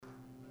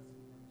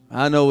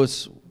I know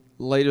it's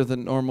later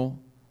than normal.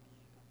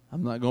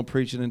 I'm not going to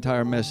preach an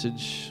entire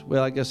message.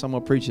 Well, I guess I'm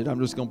going to preach it. I'm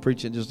just going to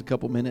preach it in just a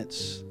couple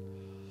minutes.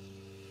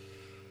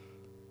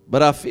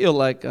 But I feel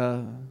like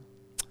the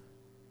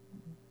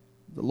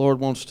Lord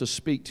wants to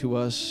speak to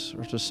us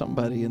or to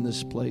somebody in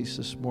this place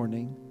this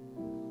morning.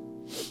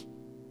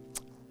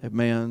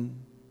 Amen.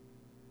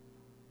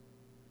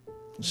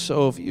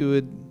 So if you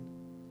would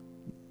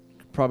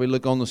probably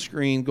look on the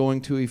screen, going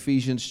to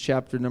Ephesians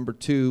chapter number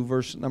 2,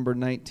 verse number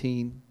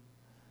 19.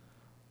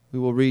 We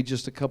will read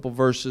just a couple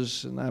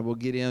verses and I will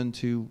get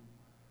into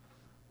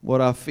what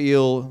I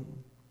feel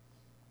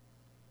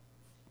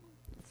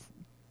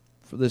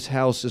for this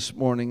house this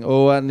morning.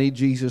 Oh, I need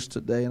Jesus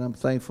today, and I'm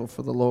thankful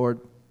for the Lord.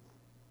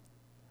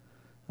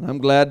 And I'm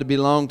glad to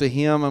belong to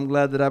Him. I'm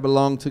glad that I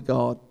belong to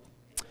God,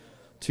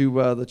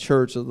 to the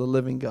church of the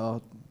living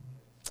God.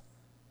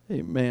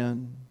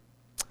 Amen.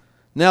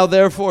 Now,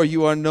 therefore,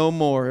 you are no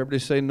more. Everybody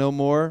say no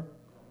more.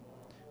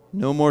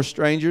 No more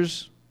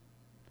strangers.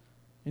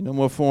 No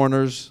more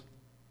foreigners,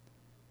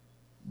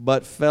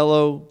 but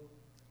fellow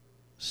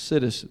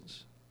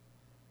citizens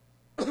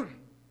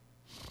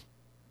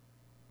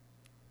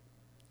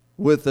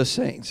with the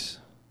saints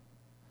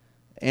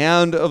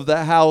and of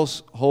the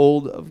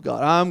household of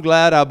God. I'm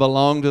glad I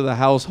belong to the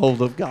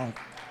household of God.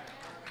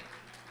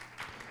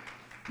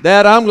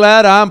 Dad, I'm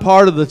glad I'm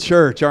part of the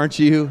church, aren't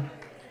you?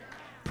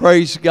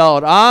 Praise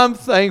God. I'm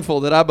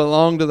thankful that I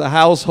belong to the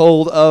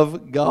household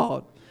of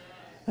God.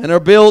 And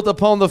are built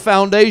upon the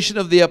foundation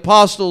of the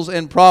apostles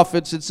and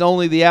prophets. It's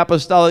only the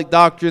apostolic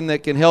doctrine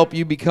that can help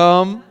you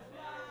become.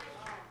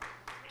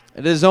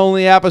 It is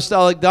only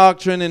apostolic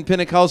doctrine and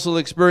Pentecostal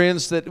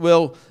experience that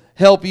will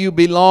help you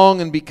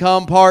belong and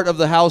become part of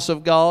the house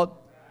of God.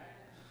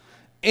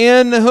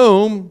 In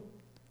whom,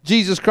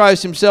 Jesus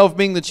Christ Himself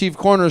being the chief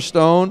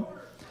cornerstone,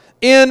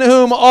 in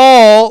whom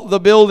all the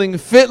building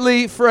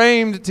fitly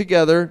framed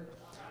together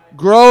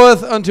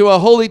groweth unto a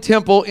holy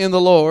temple in the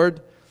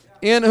Lord,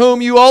 in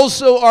whom you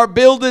also are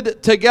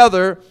builded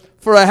together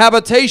for a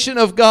habitation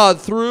of God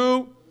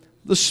through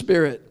the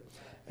Spirit.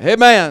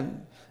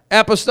 Amen.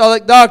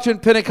 Apostolic doctrine,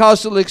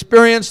 Pentecostal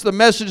experience, the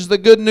message, the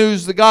good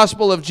news, the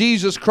gospel of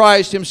Jesus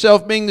Christ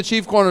Himself being the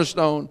chief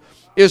cornerstone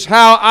is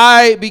how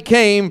I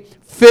became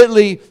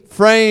fitly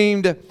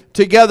framed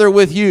together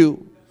with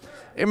you.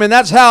 Amen.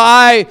 That's how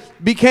I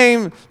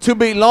became to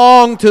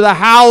belong to the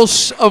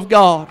house of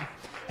God.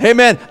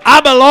 Amen. I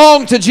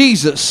belong to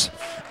Jesus.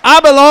 I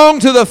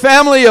belong to the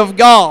family of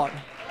God.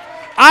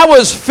 I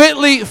was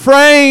fitly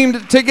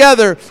framed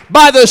together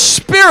by the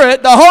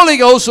Spirit, the Holy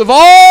Ghost of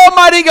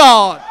Almighty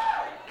God.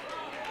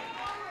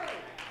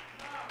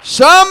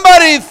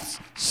 Somebody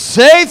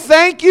say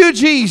thank you,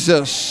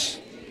 Jesus.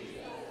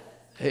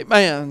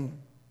 Amen.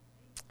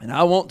 And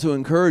I want to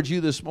encourage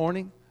you this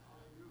morning,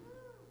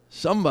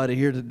 somebody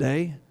here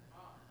today,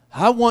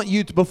 I want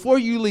you to, before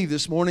you leave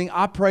this morning,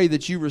 I pray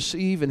that you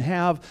receive and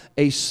have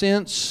a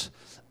sense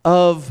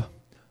of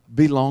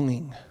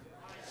belonging.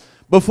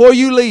 Before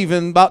you leave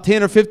in about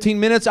 10 or 15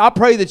 minutes, I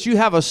pray that you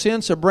have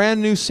a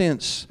brand new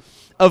sense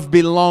of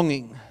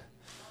belonging.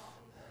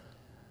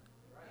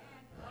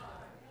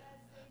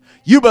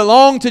 You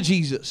belong to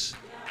Jesus.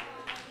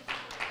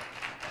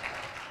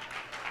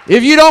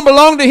 If you don't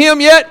belong to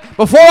Him yet,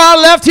 before I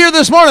left here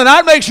this morning,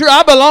 I'd make sure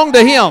I belong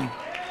to Him.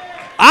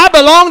 I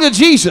belong to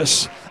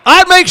Jesus.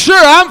 I'd make sure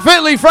I'm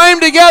fitly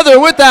framed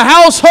together with the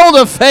household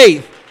of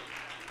faith.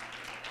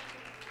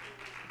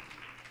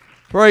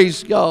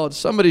 Praise God.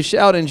 Somebody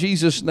shout in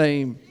Jesus'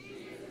 name.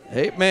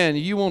 Amen.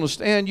 You want to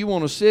stand, you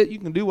want to sit, you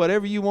can do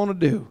whatever you want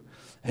to do.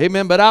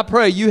 Amen. But I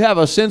pray you have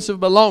a sense of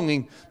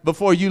belonging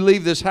before you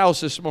leave this house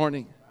this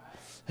morning.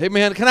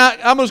 Amen.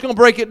 I'm just going to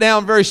break it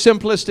down very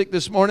simplistic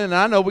this morning. And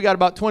I know we got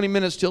about 20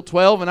 minutes till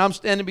 12, and I'm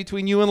standing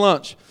between you and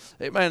lunch.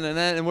 Amen.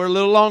 And we're a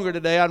little longer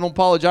today. I don't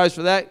apologize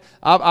for that.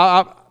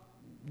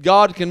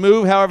 God can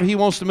move however He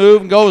wants to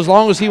move and go as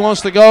long as He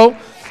wants to go.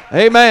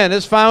 Amen.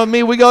 It's fine with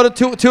me. We go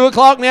to 2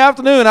 o'clock in the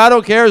afternoon. I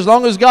don't care as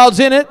long as God's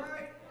in it.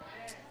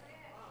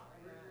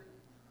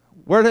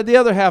 Where did the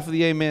other half of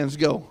the amens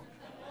go?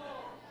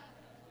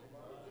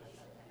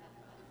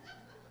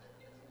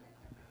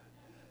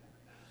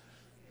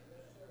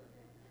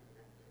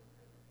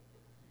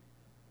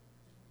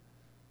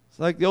 It's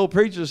like the old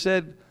preacher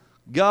said,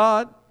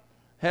 God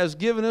has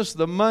given us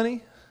the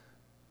money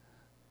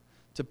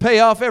to pay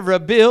off every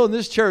bill in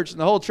this church. And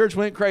the whole church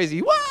went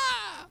crazy. Wah!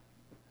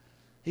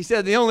 He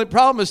said, the only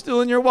problem is still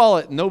in your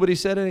wallet. And nobody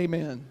said an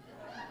amen.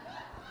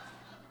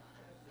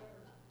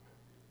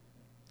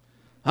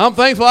 I'm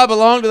thankful I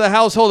belong to the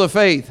household of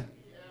faith.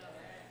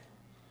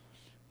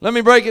 Let me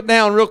break it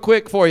down real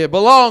quick for you.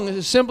 Belong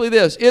is simply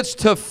this. It's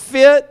to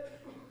fit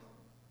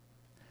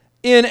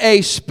in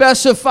a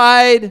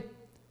specified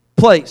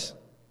place.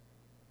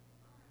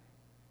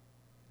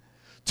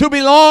 To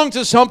belong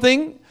to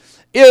something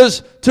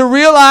is to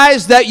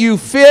realize that you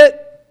fit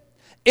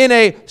in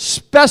a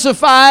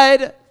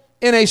specified,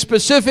 in a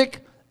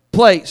specific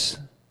place.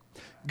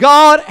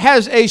 God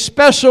has a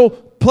special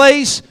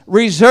place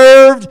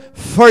reserved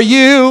for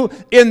you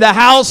in the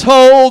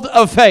household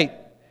of faith.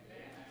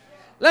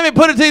 Let me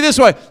put it to you this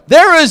way.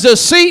 There is a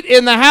seat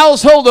in the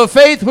household of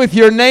faith with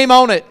your name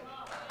on it.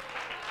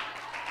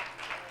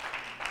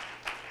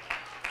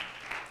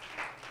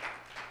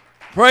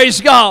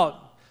 Praise God.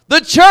 The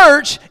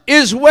church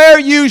is where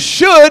you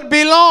should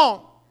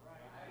belong.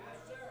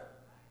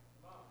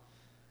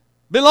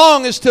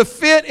 Belong is to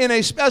fit in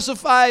a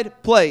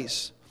specified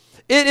place.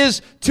 It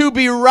is to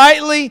be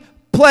rightly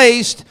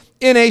placed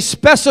in a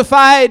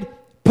specified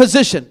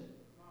position.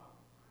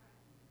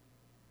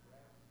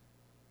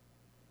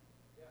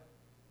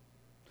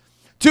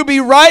 To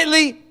be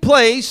rightly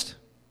placed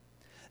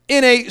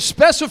in a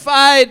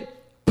specified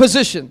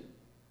position.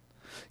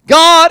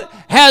 God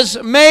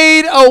has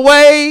made a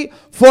way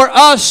for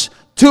us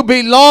to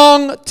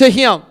belong to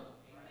Him.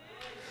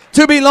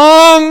 To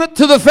belong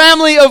to the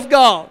family of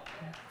God.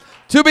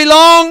 To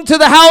belong to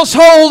the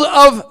household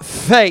of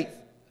faith.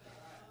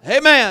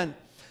 Amen.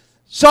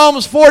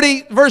 Psalms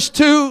 40 verse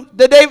 2,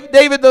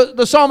 David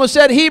the psalmist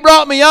said, He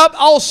brought me up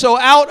also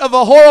out of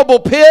a horrible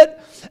pit,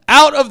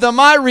 out of the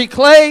miry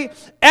clay,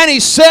 and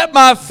He set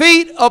my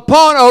feet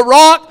upon a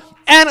rock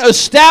and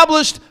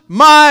established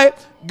my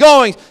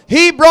goings.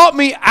 He brought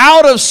me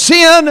out of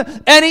sin,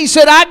 and He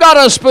said, I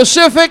got a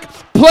specific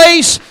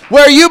place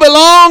where you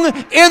belong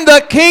in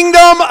the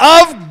kingdom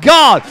of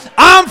God.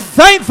 I'm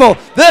thankful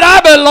that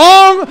I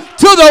belong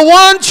to the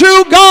one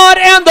true God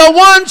and the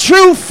one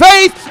true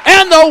faith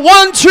and the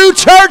one true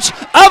church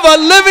of a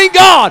living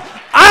God.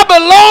 I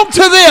belong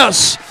to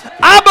this.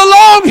 I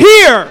belong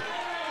here.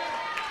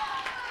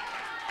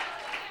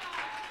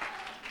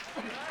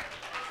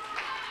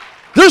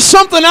 There's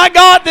something I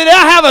got that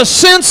I have a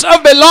sense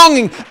of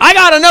belonging. I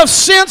got enough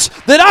sense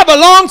that I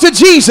belong to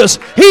Jesus.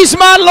 He's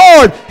my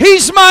Lord.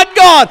 He's my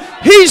God.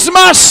 He's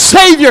my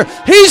Savior.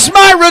 He's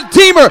my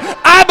Redeemer.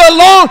 I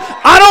belong.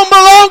 I don't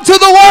belong to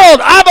the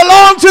world. I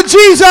belong to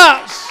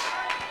Jesus.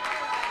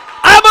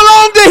 I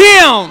belong to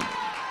Him.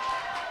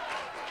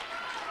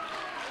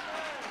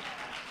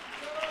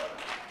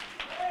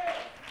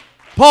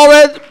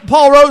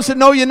 Paul wrote, said,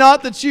 know ye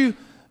not that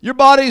your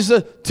body is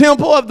the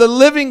temple of the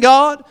living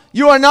God?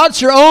 You are not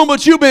your own,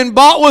 but you've been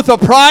bought with a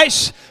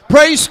price.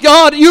 Praise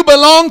God, you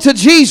belong to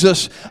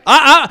Jesus.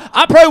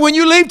 I pray when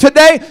you leave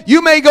today,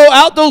 you may go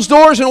out those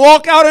doors and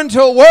walk out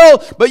into a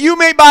world, but you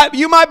might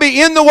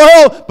be in the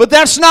world, but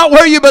that's not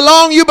where you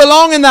belong. You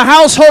belong in the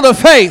household of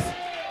faith.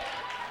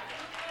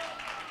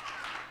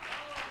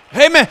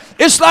 Amen.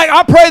 It's like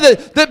I pray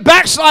that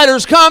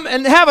backsliders come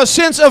and have a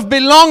sense of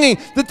belonging,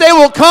 that they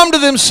will come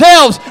to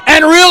themselves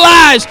and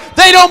realize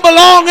they don't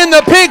belong in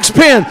the pig's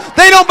pen.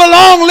 They don't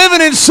belong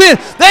living in sin.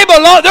 They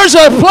belong. There's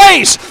a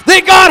place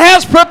that God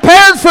has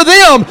prepared for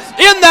them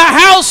in the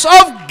house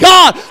of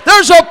God.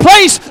 There's a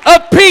place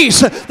of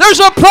peace.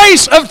 There's a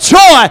place of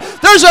joy.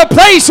 There's a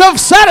place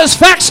of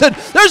satisfaction.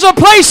 There's a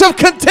place of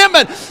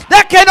contentment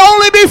that can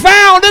only be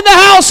found in the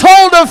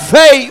household of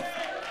faith.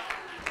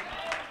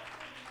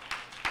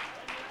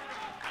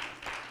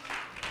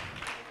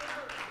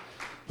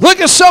 Look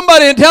at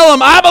somebody and tell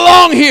them, I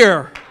belong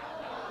here.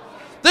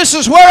 This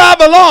is where I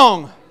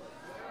belong.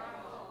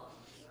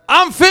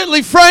 I'm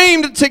fitly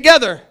framed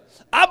together.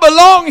 I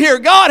belong here.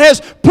 God has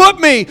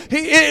put me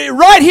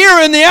right here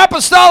in the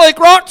Apostolic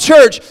Rock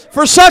Church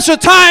for such a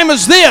time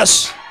as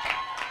this.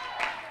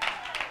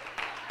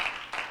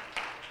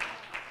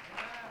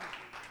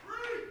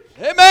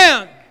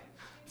 Amen.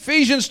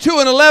 Ephesians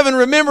 2:11,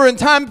 remember in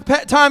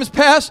times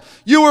past,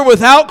 you were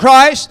without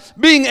Christ,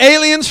 being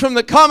aliens from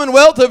the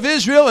commonwealth of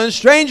Israel and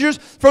strangers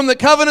from the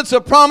covenants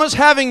of promise,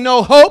 having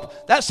no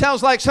hope. That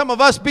sounds like some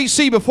of us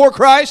BC before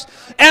Christ.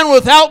 And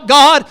without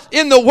God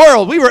in the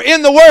world. We were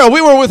in the world. We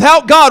were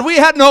without God. We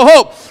had no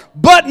hope.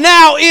 But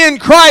now in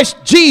Christ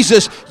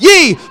Jesus,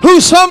 ye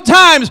who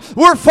sometimes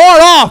were far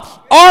off,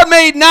 are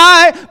made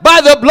nigh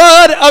by the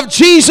blood of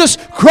Jesus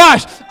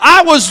Christ.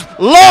 I was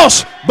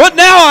lost, but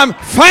now I'm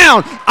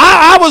found.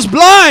 I was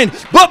blind,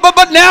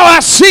 but now I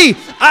see.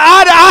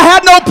 I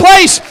had no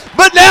place,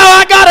 but now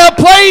I got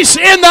a place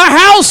in the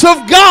house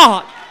of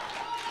God.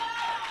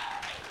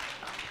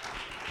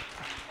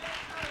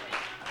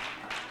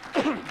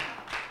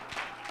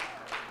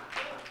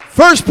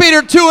 First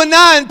Peter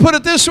 2:9 put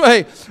it this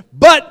way,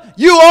 but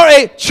you are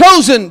a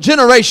chosen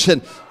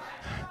generation.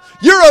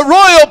 You're a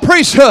royal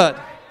priesthood.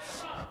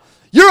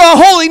 You're a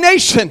holy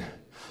nation.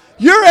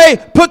 You're a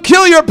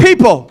peculiar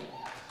people,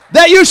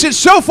 that you should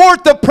show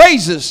forth the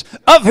praises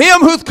of Him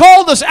who'th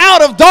called us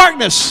out of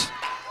darkness.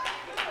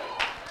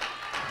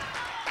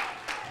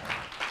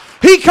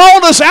 He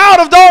called us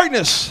out of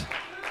darkness.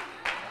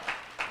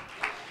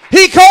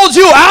 He called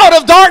you out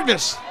of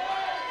darkness.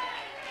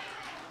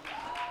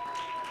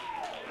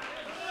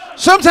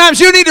 Sometimes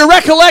you need to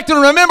recollect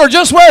and remember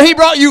just where He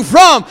brought you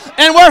from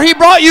and where He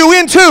brought you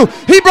into.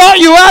 He brought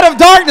you out of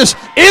darkness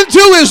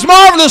into His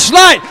marvelous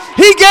light.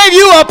 He gave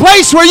you a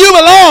place where you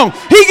belong.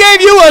 He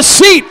gave you a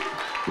seat.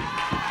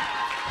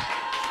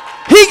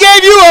 He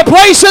gave you a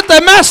place at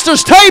the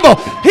Master's table.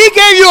 He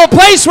gave you a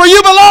place where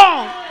you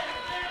belong.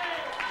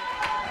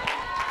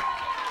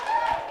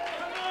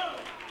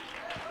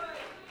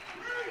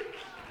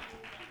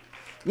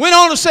 Went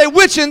on to say,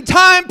 which in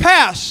time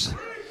past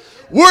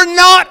were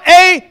not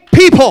a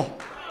people.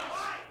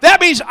 That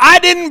means I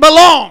didn't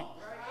belong.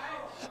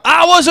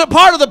 I wasn't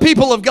part of the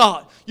people of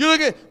God. You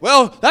look at,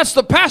 well, that's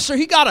the pastor.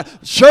 He got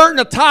a shirt and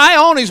a tie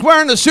on. He's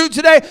wearing the suit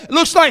today. It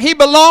looks like he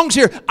belongs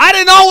here. I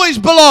didn't always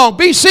belong.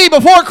 BC,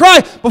 before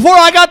Christ, before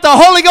I got the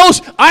Holy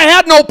Ghost, I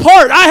had no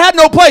part. I had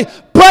no place.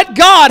 But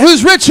God,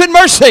 who's rich in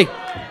mercy,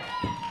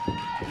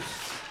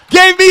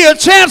 gave me a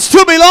chance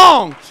to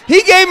belong.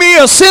 He gave me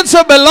a sense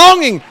of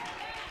belonging.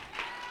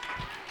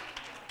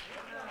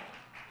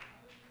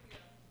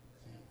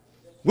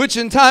 Which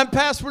in time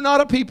past were not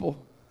a people,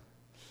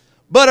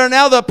 but are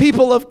now the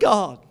people of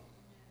God,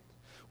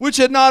 which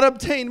had not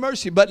obtained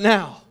mercy, but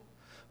now,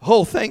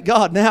 oh, thank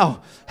God,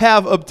 now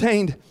have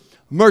obtained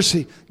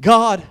mercy.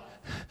 God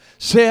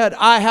said,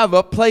 I have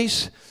a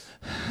place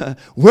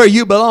where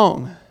you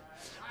belong.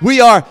 We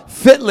are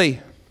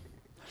fitly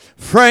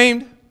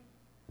framed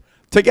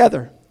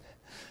together.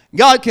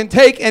 God can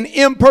take an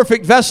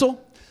imperfect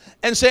vessel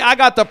and say, I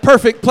got the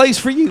perfect place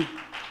for you.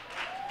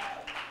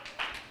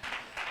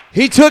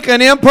 He took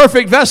an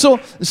imperfect vessel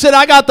and said,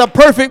 I got the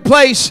perfect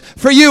place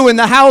for you in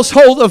the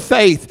household of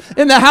faith,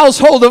 in the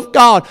household of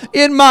God,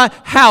 in my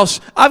house.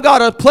 I've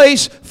got a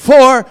place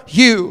for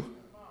you.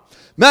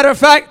 Matter of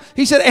fact,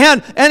 he said,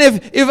 and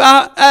if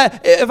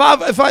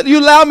you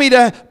allow me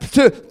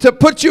to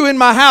put you in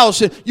my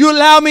house, you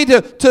allow me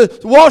to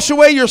wash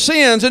away your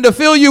sins and to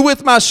fill you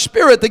with my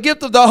Spirit, the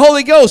gift of the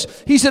Holy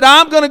Ghost. He said,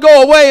 I'm going to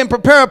go away and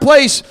prepare a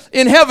place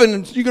in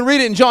heaven. You can read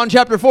it in John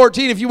chapter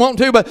 14 if you want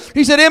to, but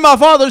he said, in my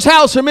Father's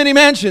house are many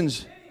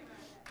mansions.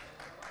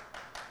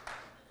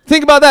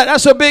 Think about that.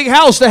 That's a big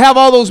house to have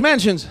all those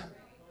mansions.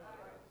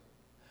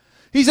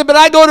 He said, but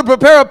I go to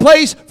prepare a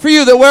place for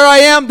you, that where I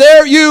am,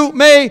 there you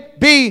may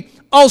be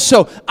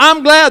also.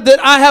 I'm glad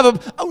that I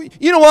have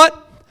you know what?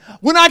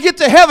 When I get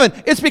to heaven,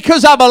 it's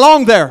because I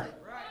belong there.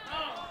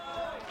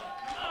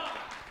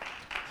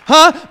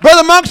 Huh?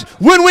 Brother Monks,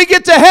 when we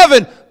get to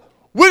heaven,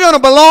 we're going to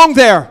belong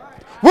there.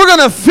 We're going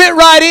to fit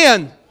right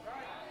in.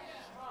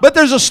 But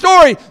there's a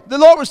story, the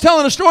Lord was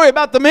telling a story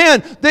about the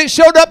man that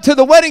showed up to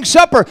the wedding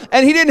supper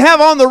and he didn't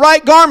have on the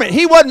right garment.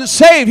 He wasn't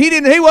saved.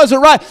 He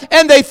wasn't right.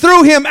 And they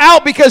threw him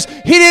out because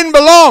he didn't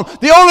belong.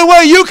 The only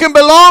way you can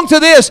belong to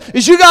this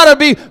is you got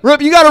to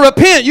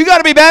repent. You got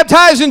to be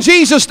baptized in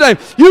Jesus' name.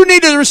 You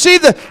need to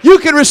you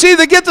can receive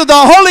the gift of the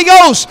Holy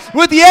Ghost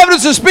with the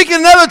evidence of speaking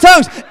in other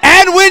tongues.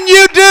 And when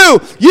you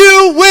do,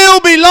 you will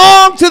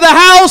belong to the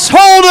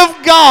household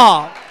of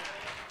God.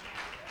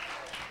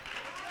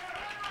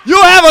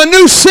 You'll have a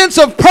new sense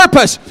of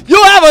purpose.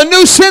 You'll have a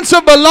new sense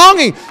of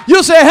belonging.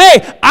 You'll say,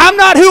 hey, I'm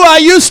not who I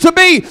used to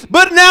be,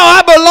 but now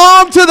I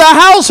belong to the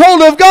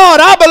household of God.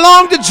 I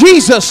belong to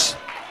Jesus.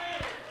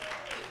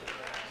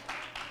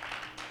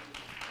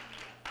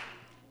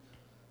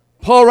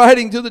 Paul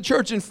writing to the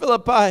church in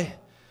Philippi,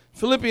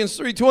 Philippians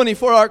 3:20,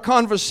 for our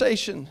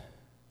conversation.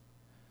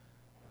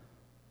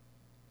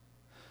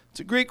 It's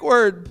a Greek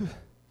word,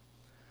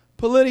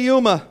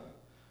 politeuma,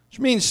 which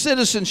means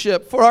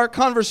citizenship. For our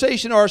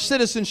conversation, our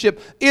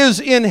citizenship is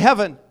in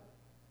heaven.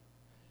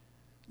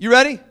 You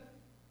ready?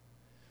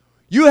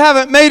 You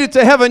haven't made it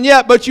to heaven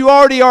yet, but you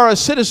already are a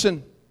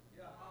citizen.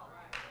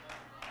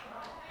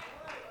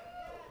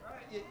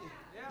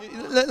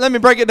 Let me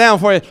break it down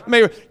for you.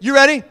 You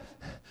ready?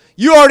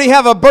 You already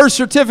have a birth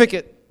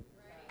certificate.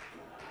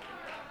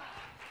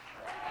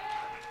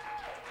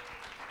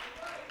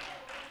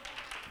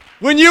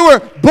 When you were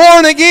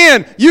born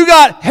again, you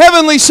got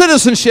heavenly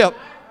citizenship.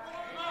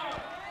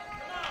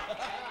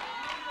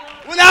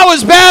 When I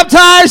was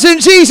baptized in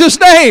Jesus'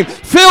 name,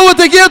 filled with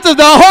the gift of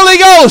the Holy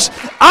Ghost,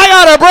 I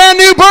got a brand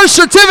new birth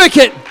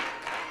certificate.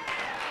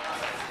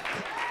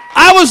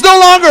 I was no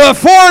longer a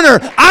foreigner.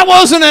 I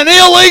wasn't an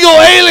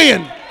illegal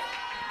alien.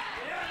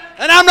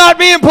 And I'm not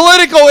being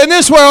political in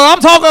this world.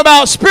 I'm talking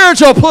about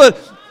spiritual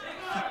political.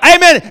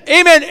 Amen.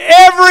 Amen.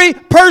 Every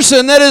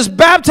person that is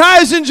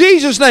baptized in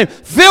Jesus' name,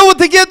 filled with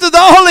the gift of the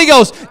Holy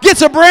Ghost,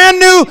 gets a brand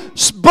new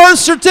birth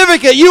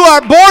certificate. You are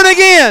born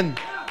again.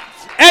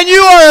 And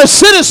you are a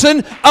citizen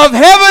of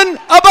heaven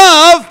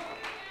above.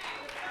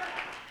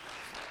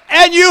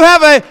 And you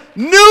have a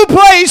new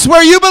place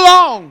where you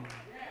belong.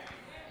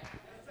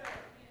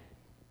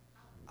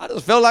 I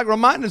just felt like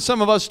reminding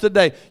some of us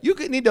today. You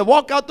need to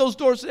walk out those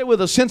doors today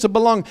with a sense of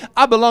belonging.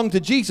 I belong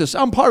to Jesus.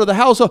 I'm part of the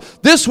household.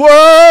 This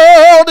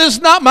world is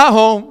not my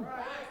home.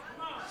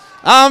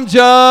 I'm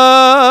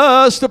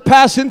just a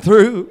passing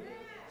through.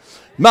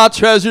 My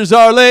treasures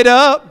are laid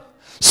up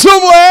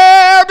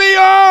somewhere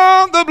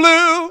beyond the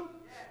blue.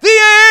 The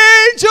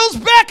angels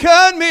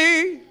beckon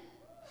me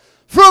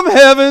from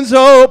heaven's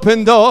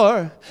open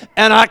door.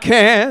 And I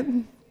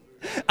can't.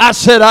 I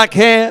said I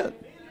can't.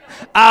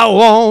 I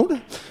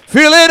won't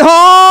feel at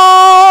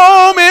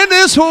home in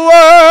this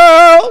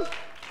world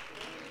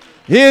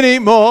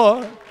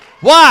anymore.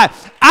 Why?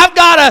 I've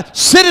got a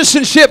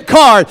citizenship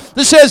card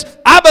that says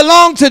I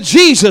belong to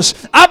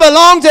Jesus. I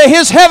belong to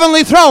His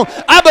heavenly throne.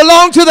 I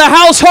belong to the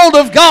household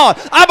of God.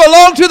 I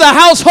belong to the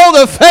household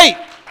of faith.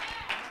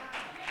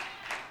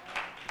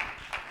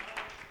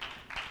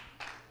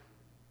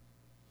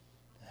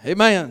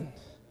 Amen.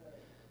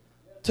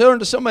 Turn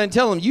to somebody and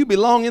tell them, you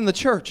belong in the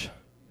church.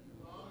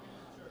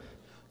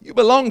 You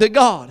belong to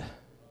God.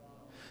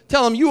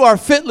 Tell them you are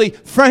fitly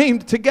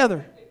framed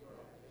together.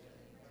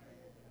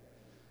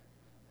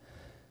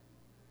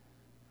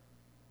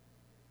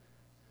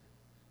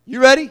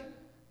 You ready?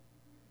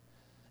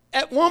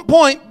 At one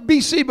point,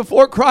 BC,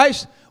 before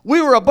Christ,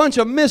 we were a bunch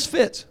of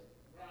misfits.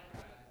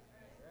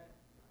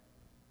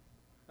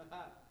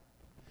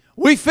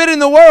 We fit in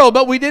the world,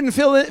 but we didn't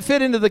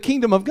fit into the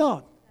kingdom of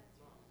God.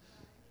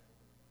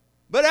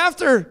 But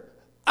after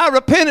I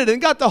repented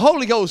and got the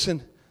Holy Ghost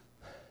and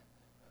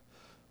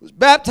was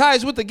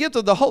baptized with the gift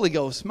of the Holy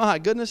Ghost, my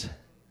goodness,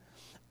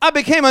 I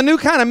became a new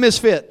kind of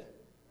misfit.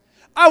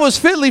 I was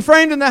fitly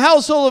framed in the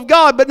household of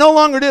God, but no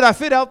longer did I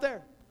fit out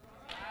there.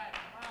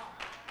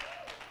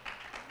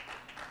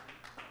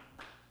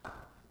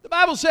 The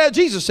Bible said,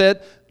 Jesus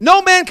said,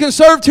 no man can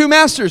serve two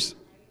masters.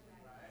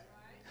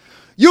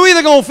 You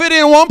either going to fit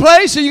in one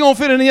place or you're going to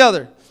fit in the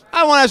other.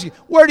 I want to ask you,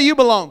 where do you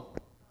belong?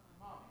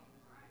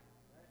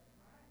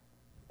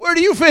 Where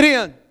do you fit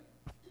in?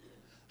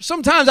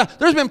 Sometimes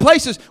there's been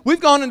places, we've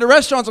gone into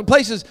restaurants and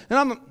places,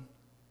 and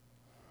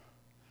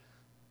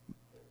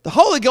the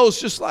Holy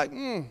Ghost just like,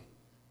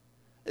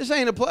 this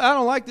ain't a place, I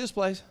don't like this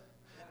place.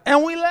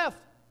 And we left.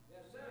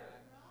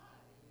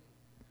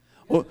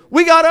 Well,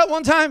 we got up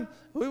one time,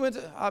 we went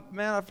to, I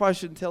probably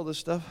shouldn't tell this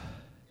stuff.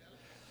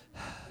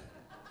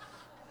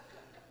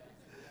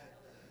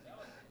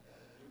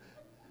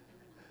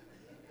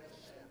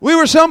 We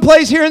were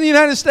someplace here in the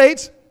United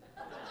States.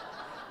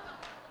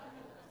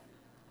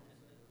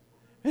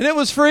 And it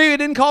was free. It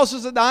didn't cost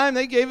us a dime.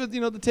 They gave us,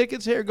 the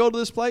tickets. Here, go to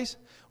this place.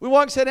 We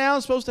walked, sat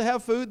down, supposed to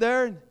have food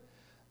there. And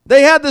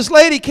they had this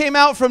lady came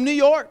out from New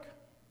York.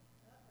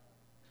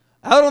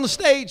 Out on the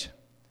stage.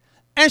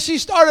 And she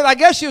started, I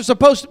guess she was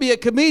supposed to be a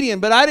comedian,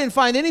 but I didn't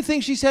find anything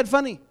she said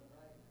funny.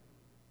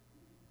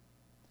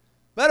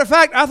 Matter of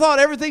fact, I thought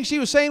everything she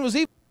was saying was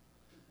evil.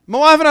 My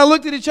wife and I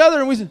looked at each other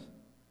and we said,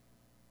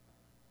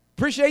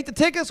 appreciate the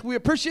tickets, we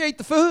appreciate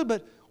the food,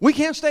 but we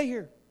can't stay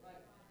here.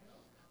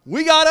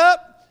 We got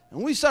up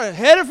and we started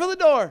headed for the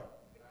door.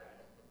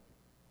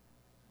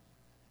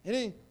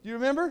 And do you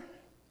remember?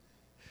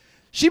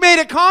 She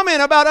made a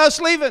comment about us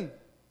leaving.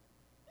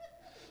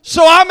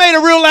 So I made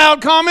a real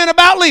loud comment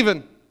about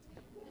leaving.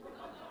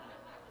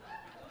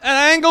 And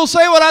I ain't going to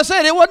say what I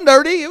said. It wasn't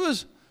dirty.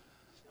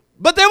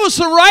 But there was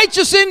some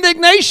righteous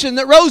indignation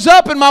that rose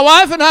up, and my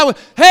wife and I went,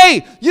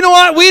 hey, you know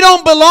what? We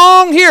don't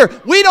belong here.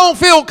 We don't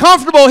feel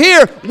comfortable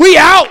here. We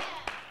out.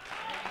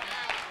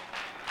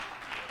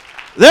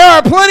 There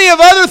are plenty of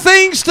other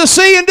things to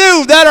see and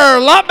do that are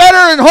a lot better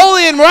and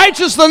holy and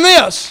righteous than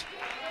this.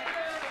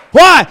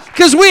 Why?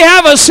 Because we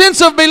have a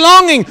sense of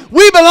belonging.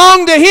 We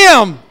belong to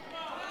Him,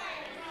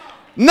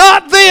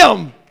 not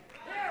them.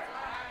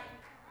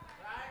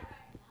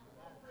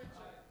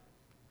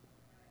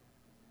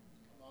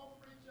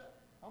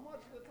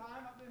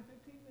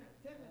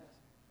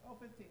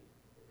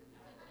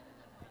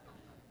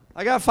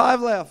 I got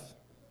 5 left.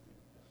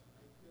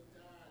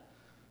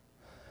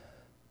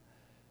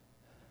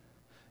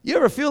 You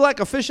ever feel like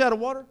a fish out of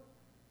water?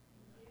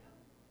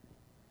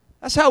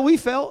 That's how we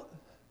felt.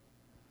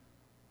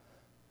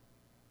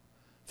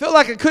 Felt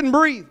like I couldn't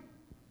breathe.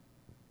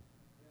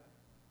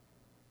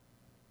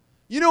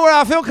 You know where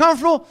I feel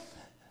comfortable?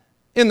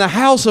 In the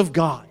house of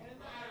God.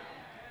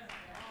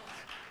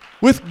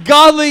 With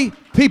godly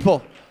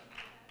people.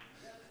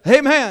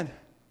 Amen.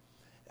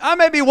 I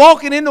may be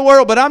walking in the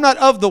world, but I'm not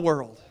of the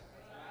world.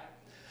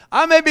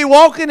 I may be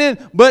walking in,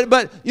 but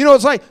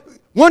it's like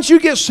once you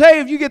get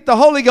saved, you get the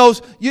Holy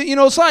Ghost.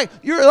 It's like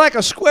you're like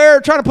a square,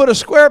 trying to put a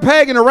square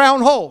peg in a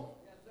round hole.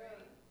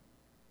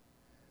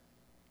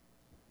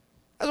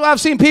 That's why I've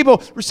seen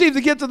people receive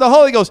the gift of the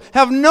Holy Ghost,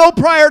 have no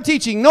prior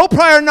teaching, no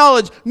prior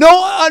knowledge,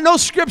 no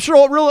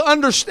scriptural real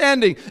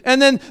understanding,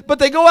 but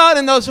they go out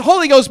and the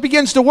Holy Ghost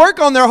begins to work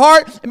on their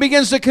heart and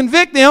begins to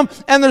convict them,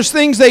 and there's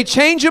things they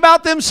change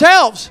about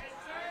themselves.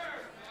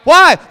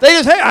 Why? They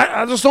just,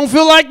 I just don't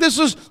feel like this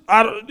is,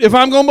 if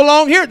I'm going to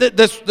belong here,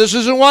 this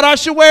isn't what I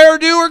should wear or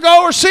do or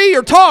go or see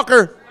or talk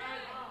or.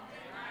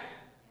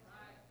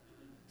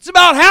 It's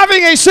about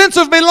having a sense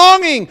of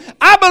belonging.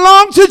 I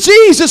belong to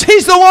Jesus.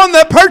 He's the one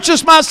that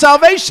purchased my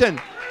salvation.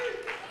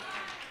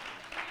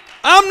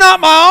 I'm not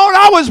my own.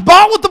 I was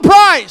bought with the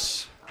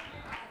price.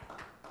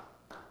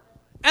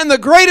 And the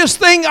greatest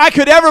thing I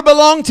could ever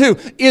belong to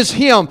is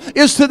Him,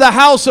 is to the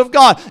house of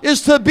God,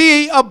 is to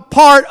be a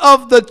part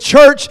of the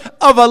church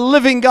of a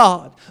living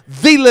God,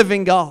 the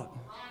living God.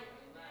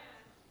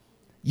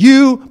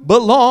 You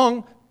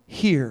belong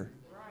here.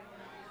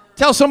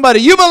 Tell somebody,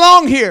 you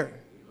belong here.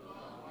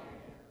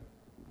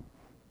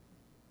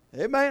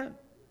 Amen.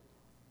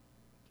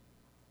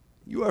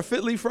 You are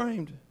fitly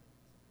framed.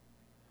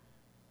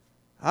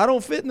 I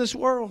don't fit in this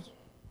world.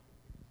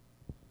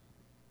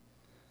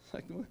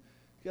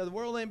 The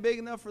world ain't big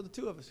enough for the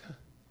two of us.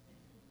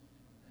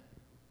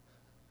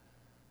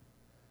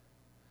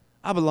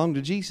 I belong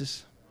to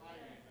Jesus.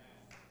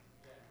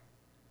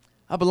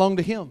 I belong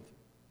to Him.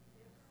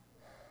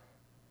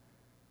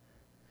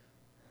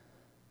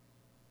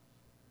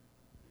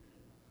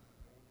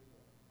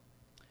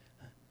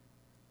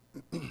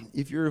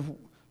 if you're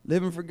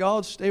living for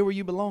God, stay where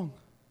you belong.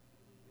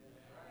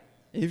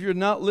 If you're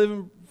not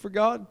living for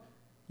God,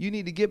 you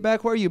need to get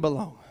back where you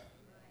belong.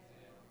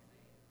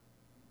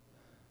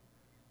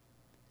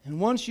 And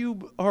once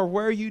you are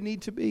where you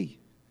need to be,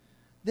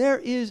 there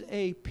is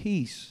a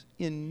peace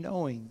in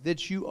knowing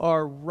that you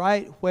are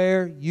right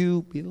where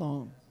you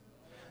belong.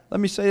 Let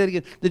me say that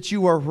again, that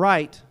you are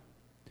right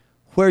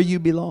where you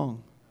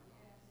belong.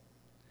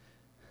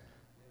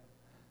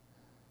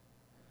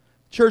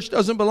 Church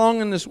doesn't belong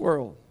in this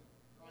world.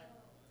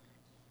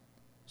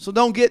 So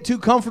don't get too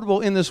comfortable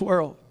in this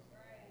world.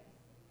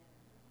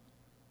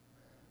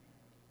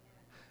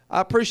 I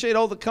appreciate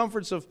all the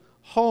comforts of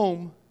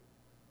home,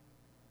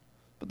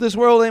 but this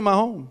world ain't my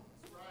home.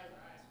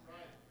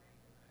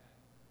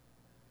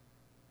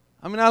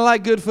 I mean, I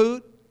like good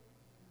food.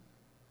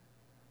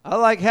 I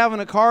like having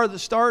a car that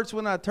starts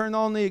when I turn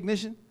on the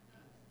ignition.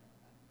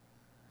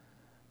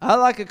 I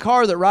like a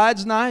car that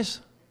rides nice.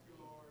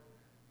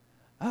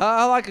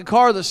 I like a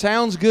car that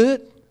sounds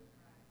good.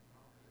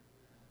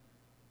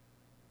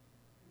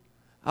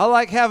 I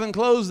like having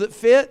clothes that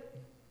fit.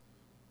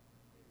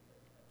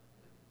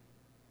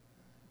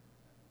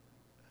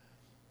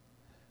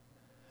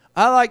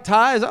 I like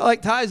ties. I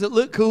like ties that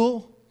look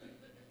cool.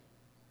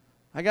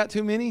 I got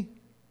too many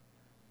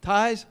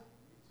ties.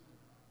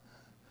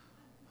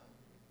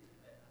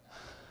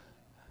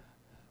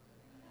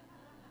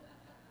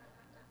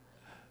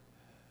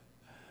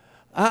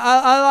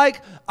 I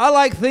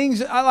like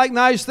things. I like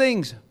nice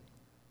things.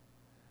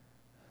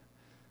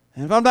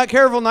 And if I'm not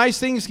careful, nice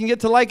things can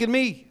get to liking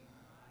me.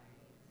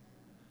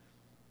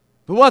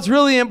 But what's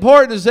really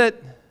important is that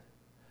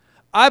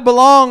I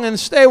belong and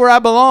stay where I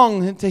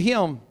belong to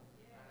Him.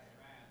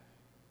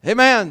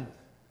 Amen.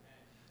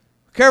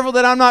 Careful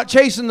that I'm not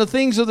chasing the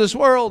things of this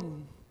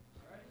world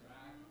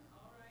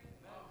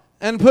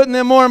and putting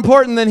them more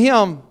important than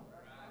Him.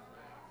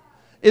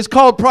 It's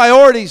called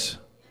priorities.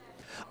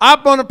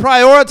 I'm going to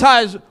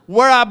prioritize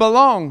where I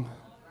belong.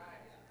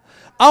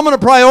 I'm going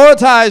to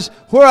prioritize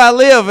where I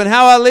live and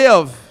how I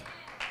live.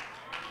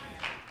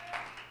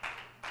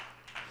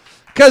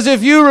 Because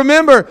if you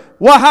remember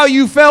how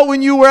you felt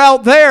when you were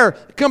out there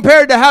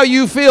compared to how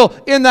you feel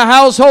in the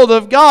household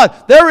of God,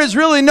 there is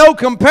really no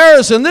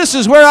comparison. This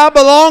is where I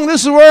belong.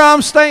 This is where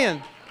I'm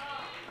staying.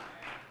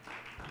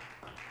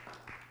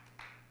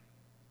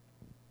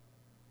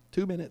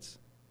 2 minutes.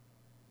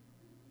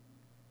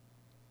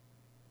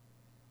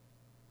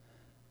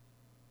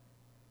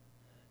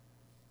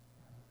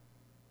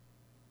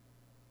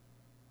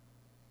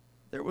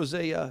 There was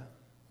a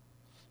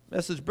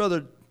message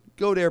Brother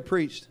Godare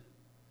preached.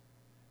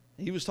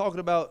 He was talking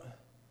about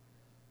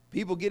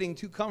people getting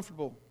too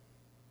comfortable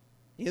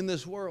in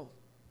this world.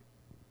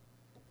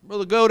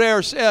 Brother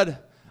Godare said,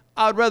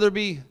 I'd rather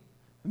be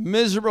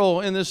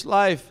miserable in this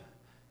life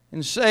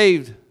and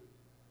saved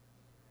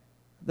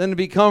than to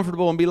be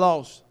comfortable and be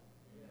lost.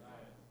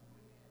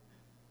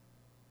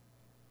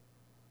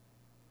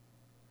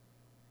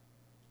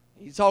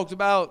 He talked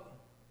about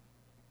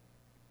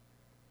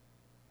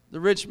the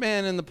rich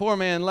man and the poor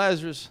man,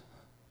 Lazarus.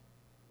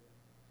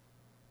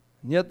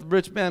 And yet the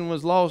rich man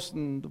was lost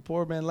and the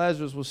poor man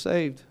Lazarus was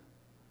saved.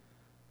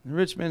 The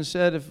rich man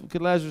said,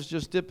 could Lazarus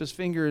just dip his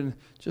finger in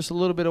just a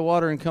little bit of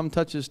water and come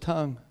touch his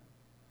tongue?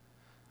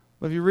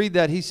 But if you read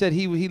that, he said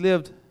he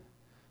lived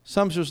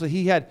sumptuously.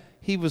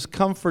 He was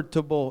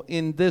comfortable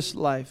in this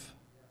life.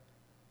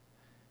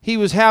 He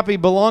was happy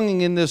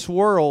belonging in this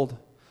world.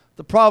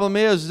 The problem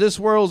is this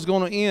world's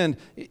going to end.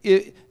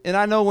 And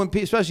I know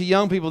especially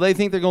young people, they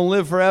think they're going to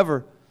live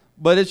forever.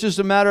 But it's just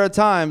a matter of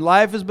time.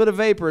 Life is but a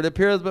vapor. It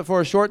appears but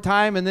for a short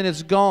time and then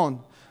it's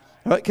gone.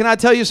 Right, can I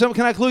tell you something?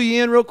 Can I clue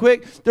you in real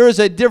quick? There is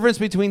a difference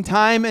between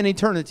time and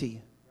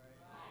eternity.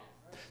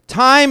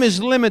 Time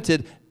is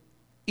limited.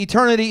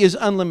 Eternity is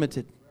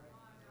unlimited.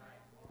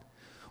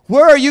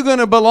 Where are you going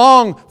to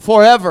belong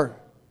forever?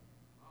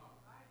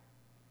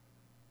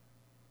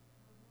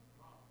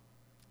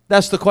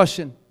 That's the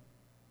question.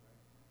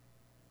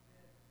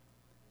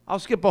 I'll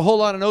skip a whole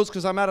lot of notes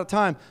because I'm out of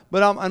time.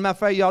 But I'm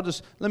afraid y'all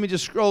let me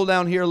just scroll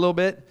down here a little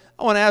bit.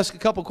 I want to ask a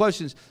couple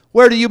questions.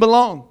 Where do you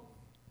belong?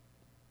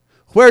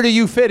 Where do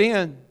you fit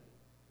in?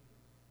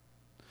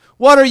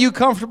 What are you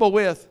comfortable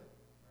with?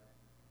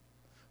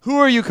 Who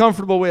are you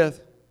comfortable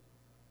with?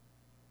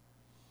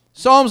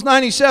 Psalms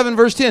 97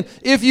 verse 10.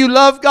 If you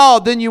love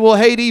God, then you will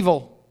hate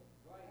evil.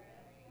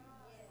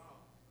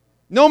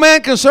 No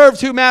man can serve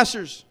two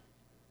masters.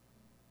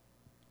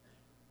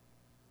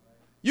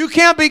 You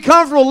can't be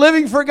comfortable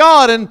living for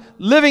God and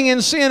living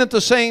in sin at the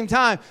same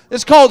time.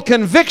 It's called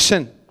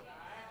conviction.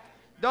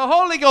 The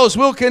Holy Ghost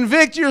will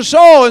convict your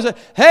soul and say,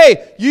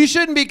 hey, you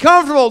shouldn't be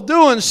comfortable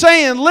doing,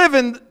 saying,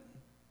 living.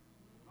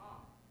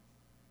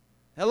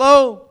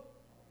 Hello?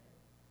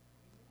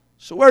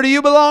 So where do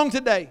you belong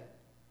today?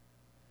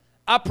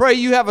 I pray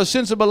you have a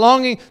sense of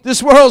belonging.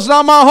 This world's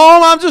not my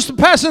home. I'm just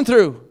passing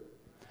through.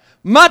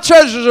 My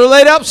treasures are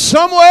laid up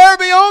somewhere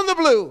beyond the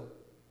blue.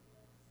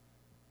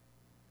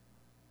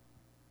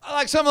 I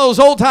like some of those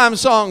old time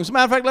songs.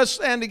 Matter of fact, let's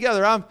stand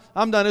together.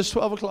 I'm done. It's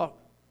 12 o'clock.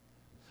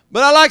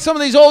 But I like some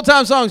of these old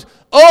time songs.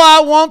 Oh,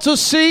 I want to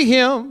see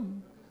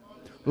Him,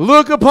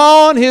 look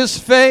upon His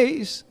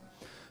face,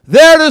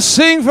 there to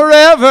sing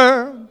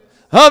forever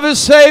of His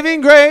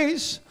saving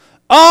grace.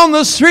 On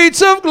the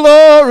streets of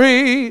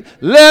glory,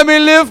 let me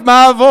lift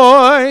my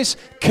voice.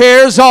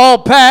 Cares all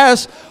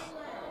past,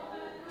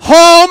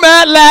 home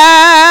at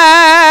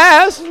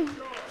last.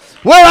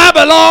 Where I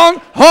belong,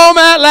 home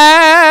at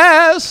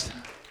last.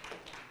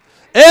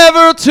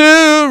 Ever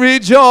to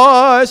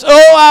rejoice.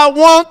 Oh, I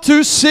want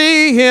to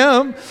see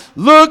Him,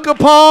 look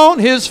upon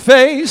His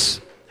face,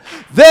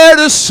 there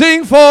to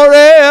sing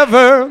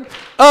forever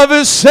of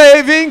His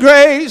saving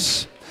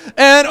grace.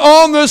 And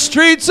on the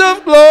streets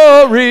of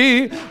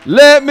glory,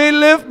 let me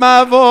lift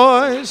my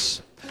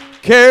voice.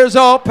 Cares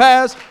all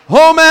past,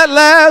 home at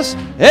last,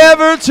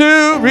 ever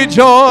to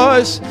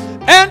rejoice.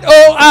 And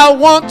oh, I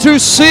want to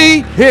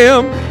see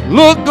Him,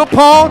 look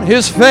upon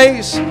His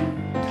face,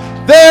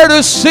 there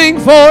to sing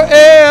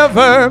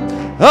forever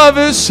of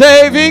His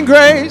saving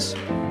grace.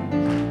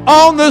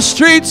 On the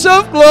streets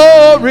of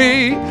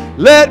glory,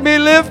 let me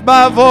lift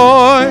my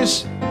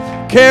voice.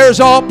 Cares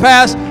all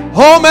past,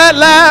 home at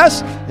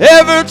last,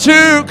 ever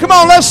to. Come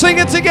on, let's sing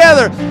it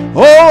together.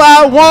 Oh,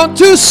 I want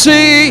to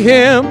see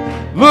Him,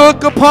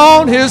 look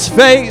upon His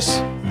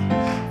face,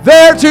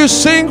 there to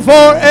sing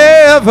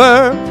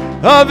forever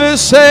of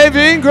His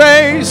saving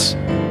grace.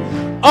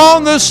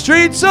 On the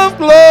streets of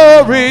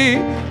glory,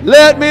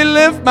 let me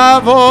lift my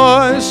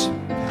voice.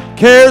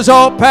 Cares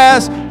all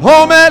past,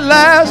 home at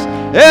last,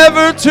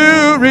 ever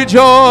to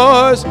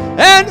rejoice.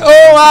 And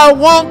oh, I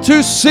want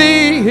to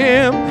see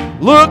Him,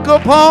 look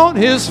upon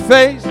His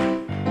face,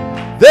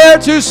 there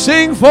to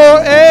sing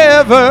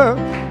forever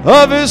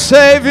of His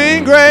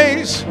saving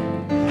grace.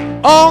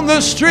 On the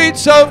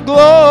streets of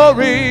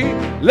glory,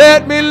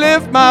 let me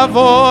lift my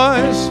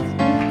voice.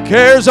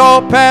 Cares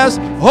all past,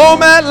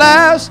 home at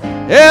last,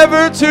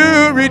 ever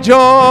to rejoice.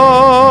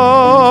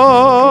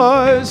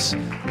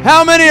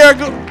 How many are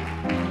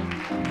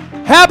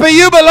happy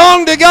you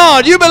belong to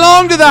God? You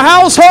belong to the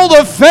household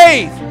of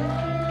faith.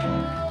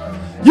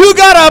 You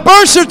got a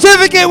birth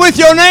certificate with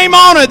your name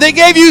on it. They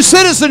gave you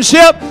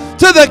citizenship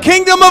to the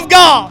kingdom of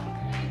God.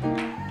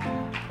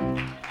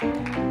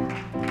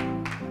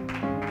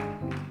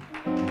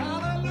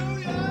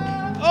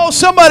 Hallelujah. Oh,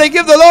 somebody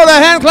give the Lord a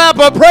hand clap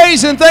of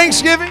praise and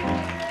thanksgiving.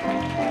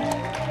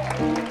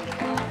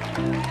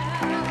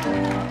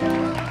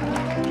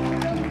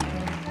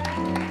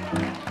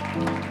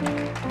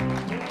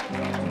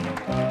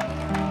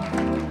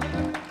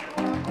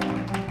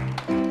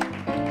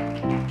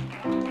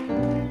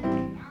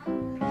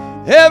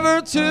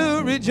 Ever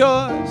to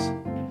rejoice.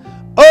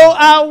 Oh,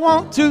 I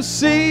want to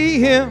see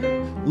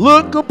Him,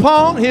 look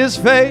upon His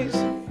face,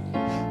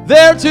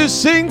 there to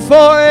sing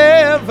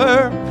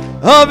forever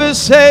of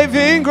His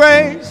saving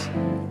grace.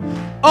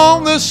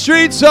 On the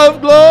streets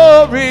of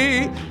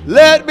glory,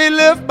 let me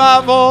lift my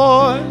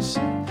voice.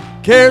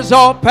 Cares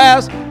all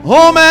past,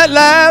 home at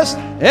last,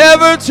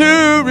 ever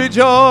to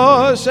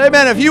rejoice.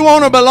 Amen. If you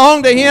want to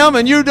belong to Him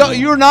and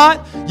you're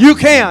not, you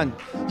can.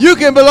 You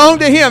can belong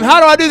to Him. How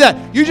do I do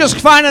that? You just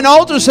find an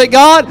altar and say,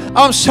 God,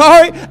 I'm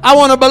sorry. I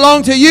want to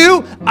belong to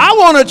You. I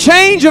want a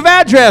change of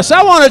address.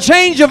 I want a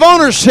change of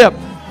ownership.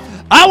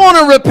 I want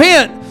to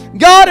repent.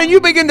 God, and you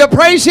begin to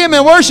praise Him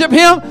and worship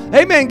Him.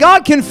 Amen.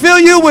 God can fill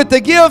you with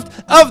the gift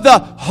of the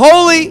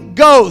Holy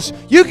Ghost.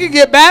 You can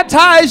get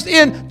baptized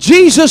in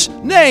Jesus'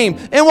 name.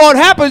 And what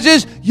happens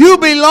is you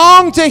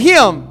belong to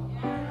Him.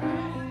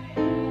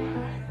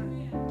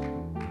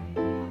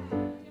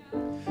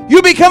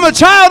 You become a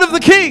child of the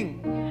King.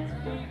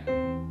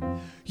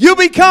 You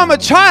become a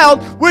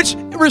child which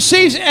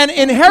receives an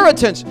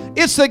inheritance.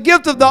 It's the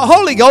gift of the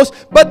Holy Ghost,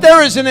 but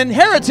there is an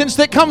inheritance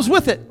that comes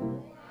with it.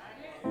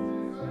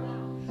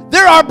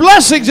 There are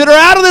blessings that are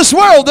out of this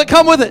world that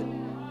come with it.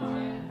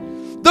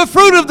 The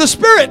fruit of the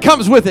Spirit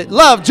comes with it.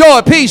 Love,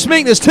 joy, peace,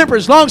 meekness,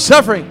 temperance,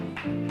 long-suffering.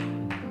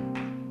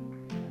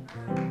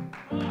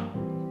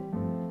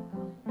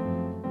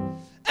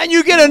 And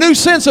you get a new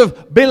sense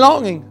of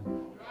belonging.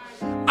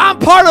 I'm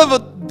part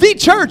of the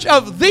church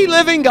of the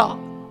living God.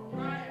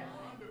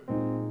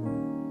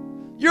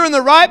 You're in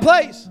the right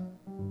place.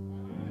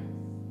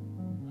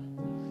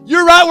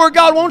 You're right where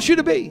God wants you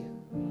to be.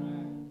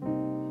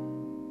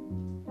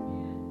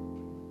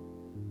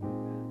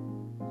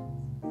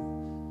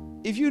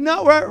 If you're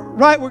not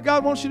right where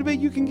God wants you to be,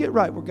 you can get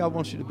right where God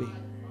wants you to be.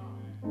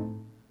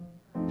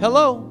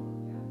 Hello?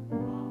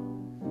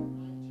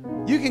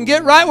 You can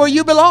get right where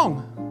you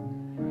belong.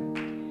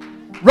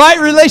 Right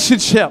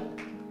relationship.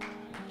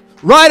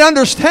 Right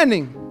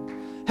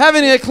understanding.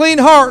 Having a clean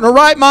heart and a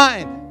right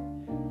mind.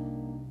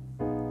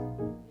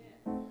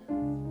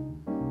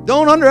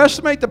 Don't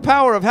underestimate the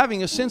power of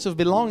having a sense of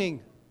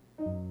belonging.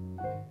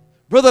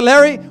 Brother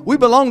Larry, we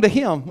belong to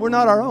Him. We're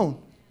not our own.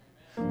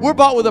 We're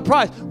bought with a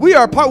price. We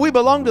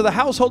belong to the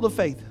household of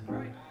faith.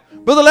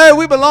 Brother Larry,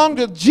 we belong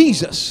to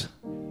Jesus.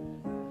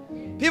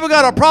 People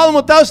got a problem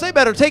with us, they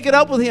better take it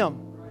up with Him.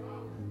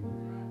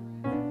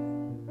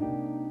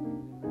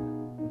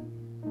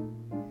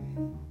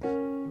 You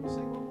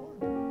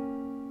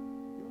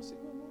want to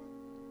sing one more?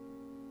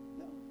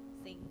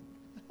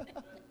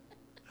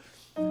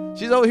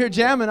 She's over here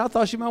jamming. I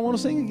thought she might want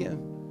to sing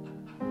again.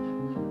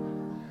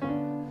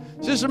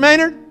 Sister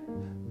Maynard,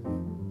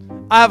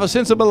 I have a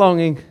sense of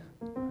belonging.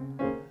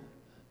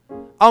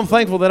 I'm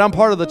thankful that I'm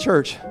part of the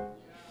church.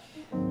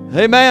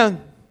 Amen.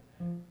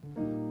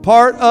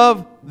 Part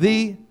of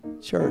the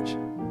church.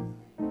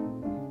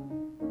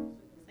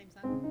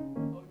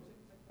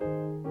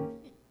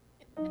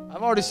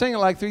 I've already sang it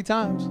like 3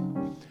 times.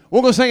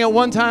 We're going to sing it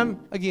one time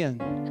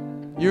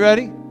again. You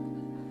ready?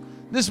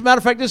 As a matter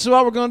of fact, this is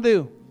what we're going to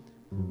do.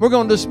 We're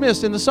going to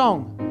dismiss in the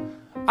song.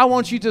 I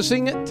want you to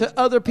sing it to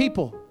other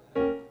people.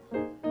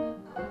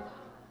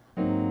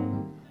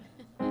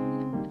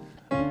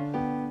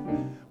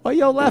 Why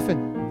y'all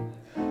laughing?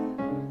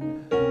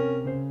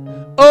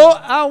 Oh,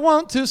 I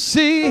want to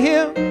see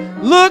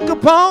him, look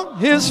upon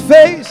his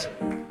face,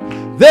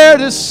 there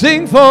to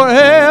sing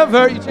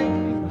forever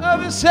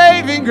of his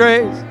saving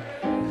grace.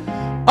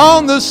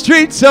 On the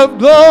streets of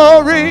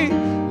glory,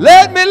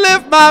 let me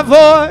lift my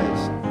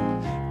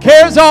voice.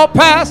 Cares all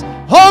past,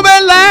 home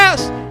at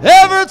last,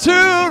 ever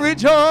to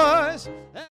rejoice.